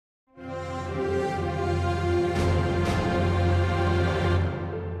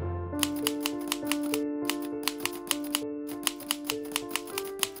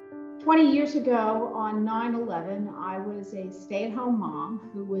20 years ago on 9/11, I was a stay-at-home mom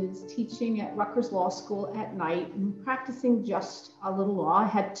who was teaching at Rutgers Law School at night and practicing just a little law. I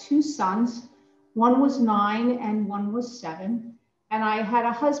had two sons. One was 9 and one was 7. And I had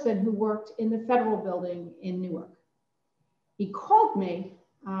a husband who worked in the federal building in Newark. He called me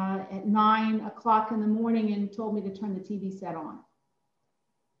at 9 o'clock in the morning and told me to turn the TV set on.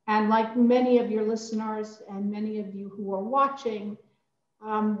 And like many of your listeners and many of you who are watching,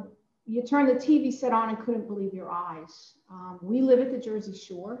 you turned the TV set on and couldn't believe your eyes. We live at the Jersey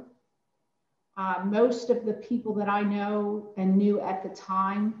Shore. Most of the people that I know and knew at the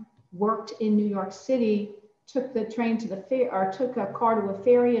time worked in New York City, took the train to the ferry, or took a car to a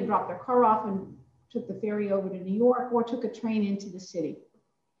ferry and dropped their car off and took the ferry over to New York, or took a train into the city.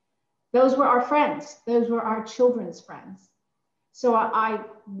 Those were our friends. Those were our children's friends. So I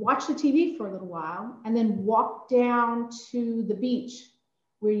watched the TV for a little while and then walked down to the beach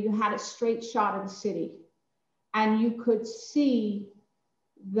where you had a straight shot of the city and you could see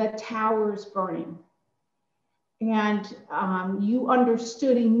the towers burning. And you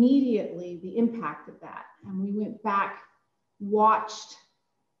understood immediately the impact of that. And we went back, watched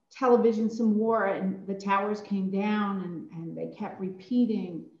television some more, and the towers came down and they kept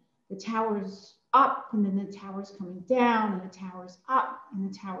repeating the towers up and then the towers coming down and the towers up and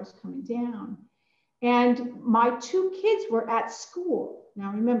the towers coming down. And my two kids were at school.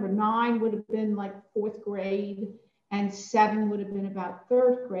 Now remember, 9 would have been like 4th grade and 7 would have been about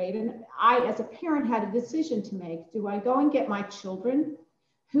 3rd grade. And I, as a parent, had a decision to make. Do I go and get my children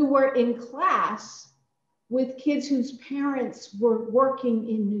who were in class with kids whose parents were working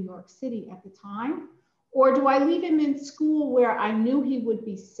in New York City at the time? Or do I leave him in school where I knew he would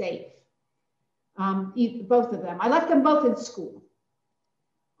be safe? Both of them. I left them both in school.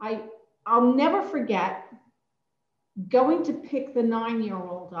 I'll never forget going to pick the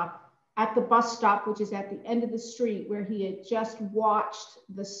 9-year-old up at the bus stop, which is at the end of the street where he had just watched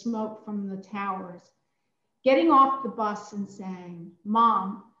the smoke from the towers, getting off the bus and saying,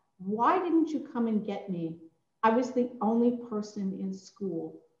 "Mom, why didn't you come and get me? I was the only person in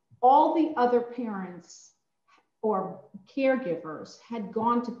school. All the other parents or caregivers had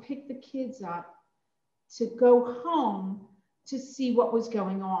gone to pick the kids up to go home to see what was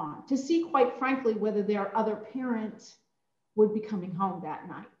going on, to see, quite frankly, whether their other parent would be coming home that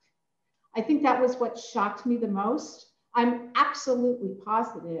night." I think that was what shocked me the most. I'm absolutely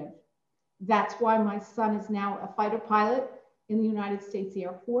positive that's why my son is now a fighter pilot in the United States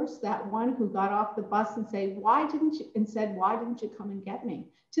Air Force, that one who got off the bus and said, why didn't you come and get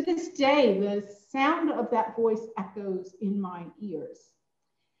me? To this day, the sound of that voice echoes in my ears.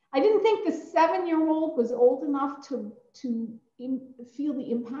 I didn't think the 7-year-old was old enough to feel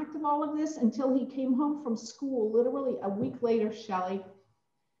the impact of all of this until he came home from school, literally a week later, Shelley,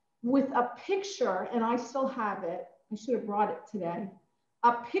 with a picture, and I still have it, I should have brought it today,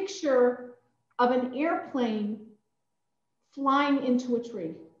 a picture of an airplane flying into a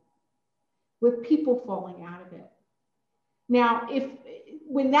tree with people falling out of it. Now,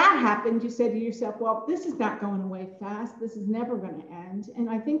 when that happened, you said to yourself, well, this is not going away fast. This is never going to end. And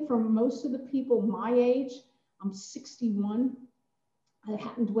I think for most of the people my age, I'm 61. It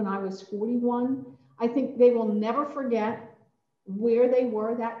happened when I was 41. I think they will never forget where they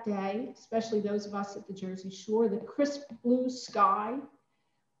were that day, especially those of us at the Jersey Shore, the crisp blue sky,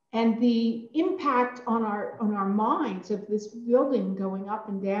 and the impact on our minds of this building going up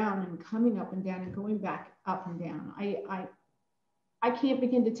and down and coming up and down and going back up and down. I can't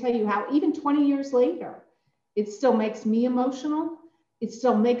begin to tell you how, even 20 years later, it still makes me emotional. It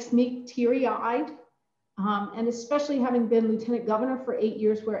still makes me teary-eyed. And especially having been lieutenant governor for 8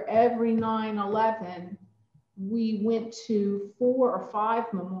 years, where every 9/11, we went to 4 or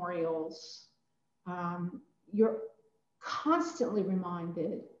 5 memorials. You're constantly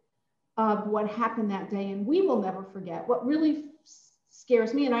reminded of what happened that day, and we will never forget. What really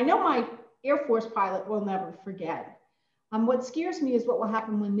scares me, and I know my Air Force pilot will never forget, what scares me is what will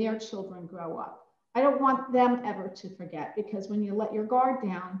happen when their children grow up. I don't want them ever to forget, because when you let your guard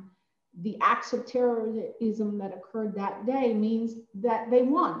down, the acts of terrorism that occurred that day means that they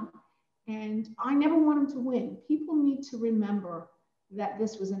won. And I never want them to win. People need to remember that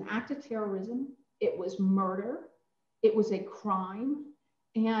this was an act of terrorism. It was murder. It was a crime.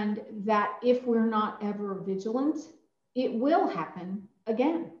 And that if we're not ever vigilant, it will happen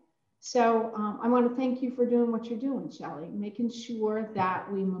again. So I want to thank you for doing what you're doing, Shelley, making sure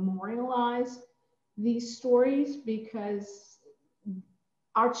that we memorialize these stories, because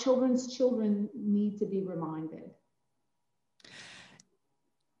our children's children need to be reminded.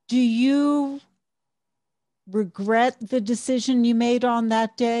 Do you regret the decision you made on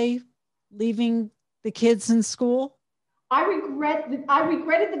that day leaving the kids in school? I regretted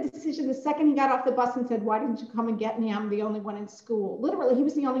the decision the second he got off the bus and said, "Why didn't you come and get me? I'm the only one in school." Literally, he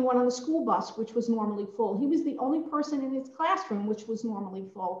was the only one on the school bus, which was normally full. He was the only person in his classroom, which was normally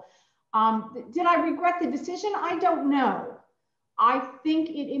full. Did I regret the decision? I don't know. I think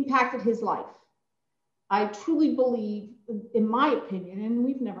it impacted his life. I truly believe, in my opinion, and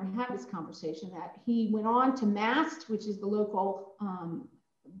we've never had this conversation, that he went on to MAST, which is the local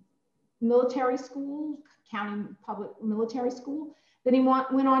military school, county public military school. Then he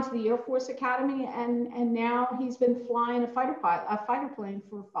went on to the Air Force Academy, and now he's been flying a fighter plane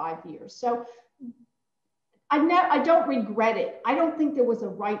for 5 years. So I don't regret it. I don't think there was a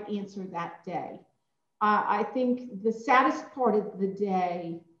right answer that day. I think the saddest part of the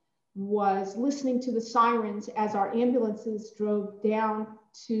day was listening to the sirens as our ambulances drove down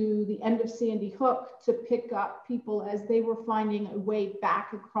to the end of Sandy Hook to pick up people as they were finding a way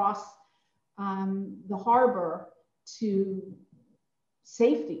back across the harbor to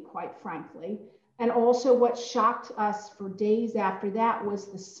safety, quite frankly. And also what shocked us for days after that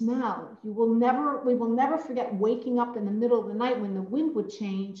was the smell. We will never forget waking up in the middle of the night when the wind would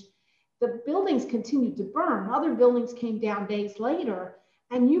change. The buildings continued to burn. Other buildings came down days later,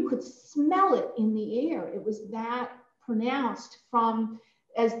 and you could smell it in the air. It was that pronounced. From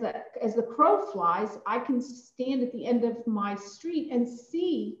as the crow flies, I can stand at the end of my street and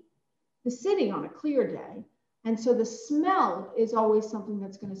see the city on a clear day. And so the smell is always something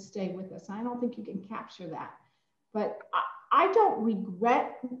that's going to stay with us. I don't think you can capture that. But I don't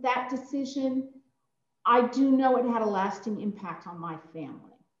regret that decision. I do know it had a lasting impact on my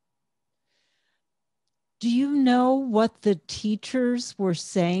family. Do you know what the teachers were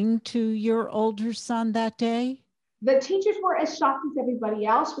saying to your older son that day? The teachers were as shocked as everybody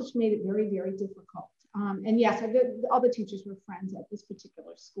else, which made it very, very difficult. And yes, all the teachers were friends at this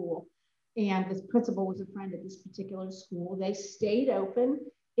particular school. And this principal was a friend at this particular school. They stayed open.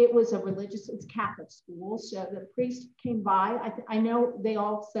 It was it's Catholic school. So the priest came by. I know they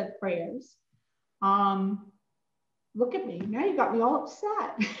all said prayers. Look at me, now you got me all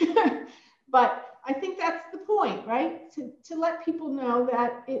upset. But I think that's the point, right? To let people know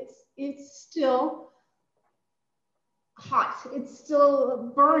that it's still hot. It's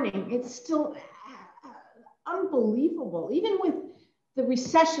still burning. It's still unbelievable. Even with the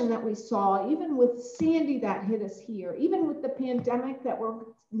recession that we saw, even with Sandy that hit us here, even with the pandemic that we're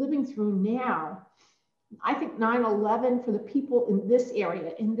living through now, I think 9/11 for the people in this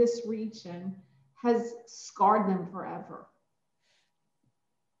area, in this region, has scarred them forever.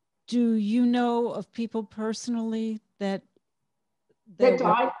 Do you know of people personally that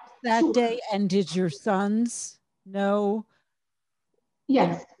died that day? And did your sons know?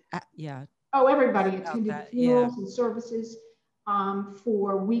 Yes. Yeah. Oh, everybody attended funerals and services.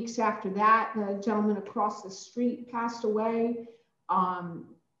 For weeks after that, the gentleman across the street passed away.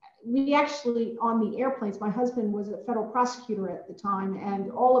 We actually, on the airplanes, my husband was a federal prosecutor at the time,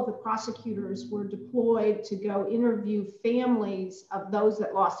 and all of the prosecutors were deployed to go interview families of those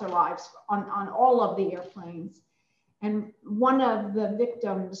that lost their lives on all of the airplanes. And one of the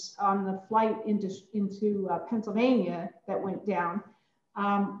victims on the flight into Pennsylvania that went down,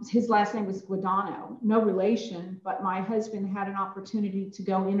 his last name was Guadagno, no relation, but my husband had an opportunity to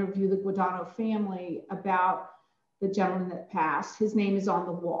go interview the Guadagno family about the gentleman that passed. His name is on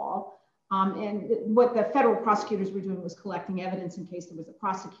the wall. And what the federal prosecutors were doing was collecting evidence in case there was a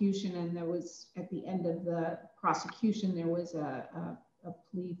prosecution, and there was, at the end of the prosecution, there was a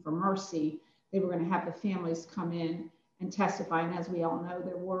plea for mercy. They were going to have the families come in and testify. And as we all know,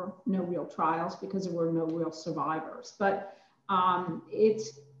 there were no real trials because there were no real survivors. But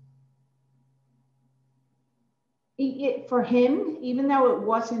for him, even though it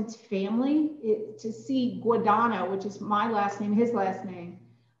wasn't family, to see Guadagno, which is my last name, his last name,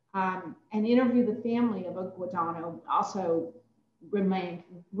 and interview the family of a Guadagno also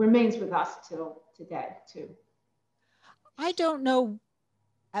remains with us till today too. I don't know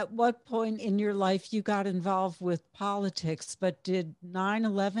at what point in your life you got involved with politics, but did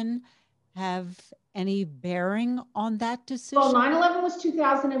 9/11 have any bearing on that decision? Well, 9/11 was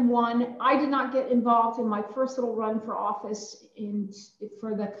 2001. I did not get involved in my first little run for office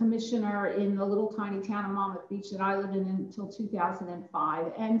for the commissioner in the little tiny town of Monmouth Beach that I lived in until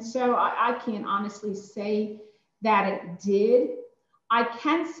 2005. And so I can't honestly say that it did. I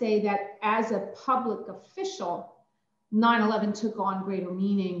can say that as a public official, 9/11 took on greater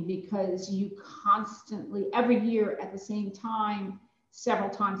meaning because you constantly, every year at the same time, several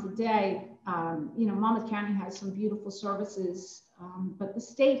times a day, Monmouth County has some beautiful services, but the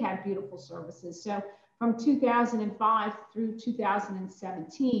state had beautiful services. So from 2005 through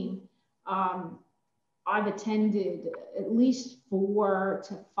 2017, I've attended at least 4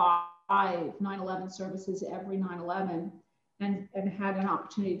 to 5 9/11 services every 9/11 and had an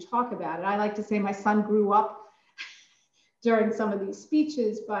opportunity to talk about it. I like to say my son grew up during some of these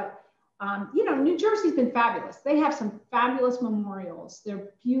speeches, but you know, New Jersey's been fabulous. They have some fabulous memorials.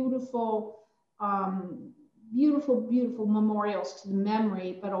 They're beautiful, beautiful, beautiful memorials to the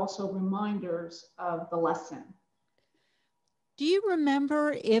memory, but also reminders of the lesson. Do you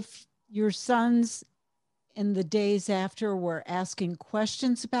remember if your sons in the days after were asking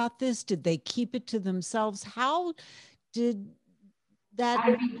questions about this? Did they keep it to themselves? How did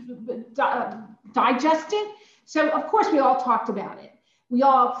that digested? So of course we all talked about it. We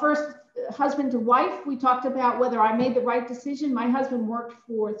all, first husband to wife, we talked about whether I made the right decision. My husband worked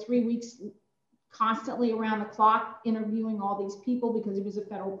for 3 weeks constantly around the clock interviewing all these people because he was a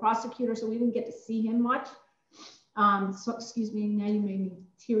federal prosecutor, so we didn't get to see him much. So excuse me, now you made me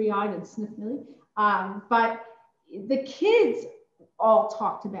teary-eyed and sniffly. But the kids all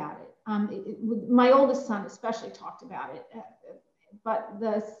talked about it. My oldest son especially talked about it. But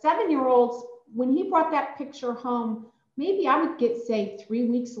the 7-year-olds, when he brought that picture home, maybe I would get, say, 3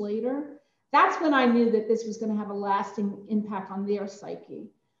 weeks later, that's when I knew that this was going to have a lasting impact on their psyche.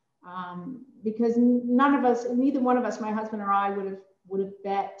 Because none of us, neither one of us, my husband or I, would have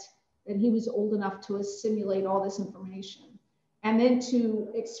bet that he was old enough to assimilate all this information. And then to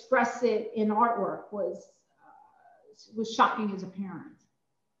express it in artwork was shocking as a parent.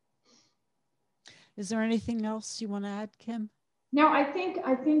 Is there anything else you want to add, Kim? No, I think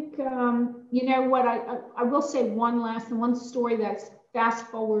you know what, I will say one story that's fast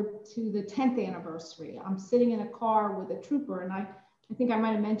forward to the 10th anniversary. I'm sitting in a car with a trooper, and I think I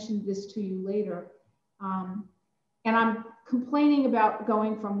might have mentioned this to you later. And I'm complaining about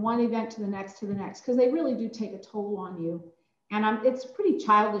going from one event to the next because they really do take a toll on you. And it's a pretty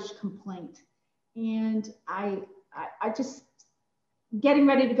childish complaint. And I just getting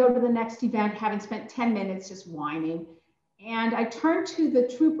ready to go to the next event, having spent 10 minutes just whining. And I turned to the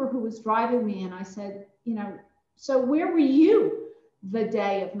trooper who was driving me and I said, you know, so where were you the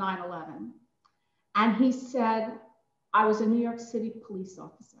day of 9/11? And he said, I was a New York City police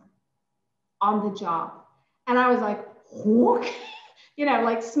officer on the job. And I was like, what? You know,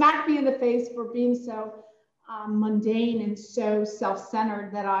 like smacked me in the face for being so mundane and so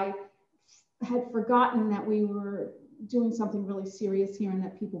self-centered that I had forgotten that we were doing something really serious here and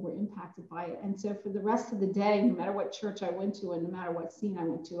that people were impacted by it. And so for the rest of the day, no matter what church I went to and no matter what scene I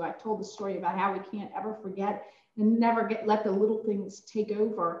went to, I told the story about how we can't ever forget and never let the little things take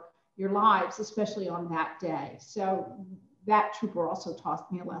over your lives, especially on that day. So that trooper also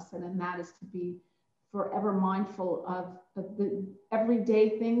taught me a lesson, and that is to be forever mindful of the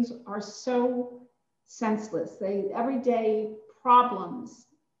everyday things are so senseless. Everyday problems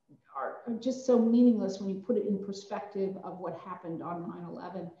are just so meaningless when you put it in perspective of what happened on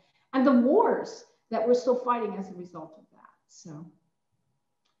 9/11 and the wars that we're still fighting as a result of that. So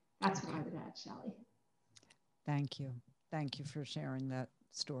that's what I would add, Shelley. Thank you. Thank you for sharing that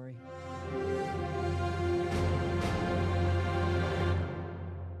story.